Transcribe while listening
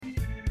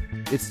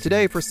It's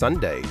today for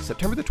Sunday,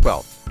 September the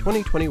 12th,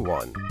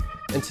 2021,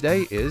 and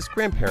today is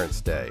Grandparents'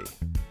 Day,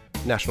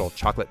 National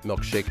Chocolate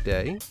Milkshake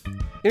Day,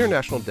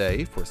 International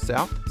Day for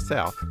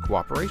South-South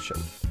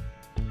Cooperation,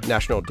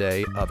 National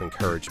Day of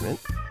Encouragement,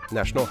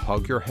 National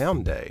Hug Your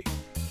Hound Day,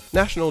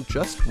 National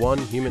Just One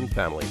Human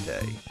Family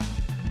Day,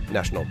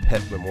 National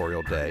Pet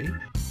Memorial Day,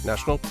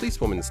 National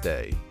Policewoman's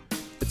Day,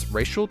 it's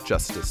Racial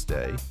Justice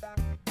Day,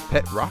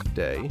 Pet Rock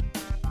Day,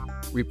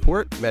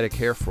 Report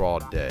Medicare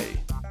Fraud Day,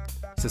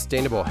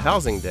 Sustainable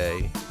Housing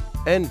Day,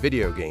 and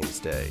Video Games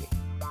Day.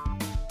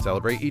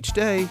 Celebrate each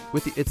day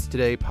with the It's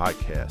Today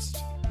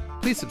podcast.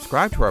 Please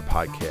subscribe to our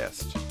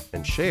podcast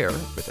and share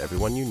with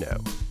everyone you know.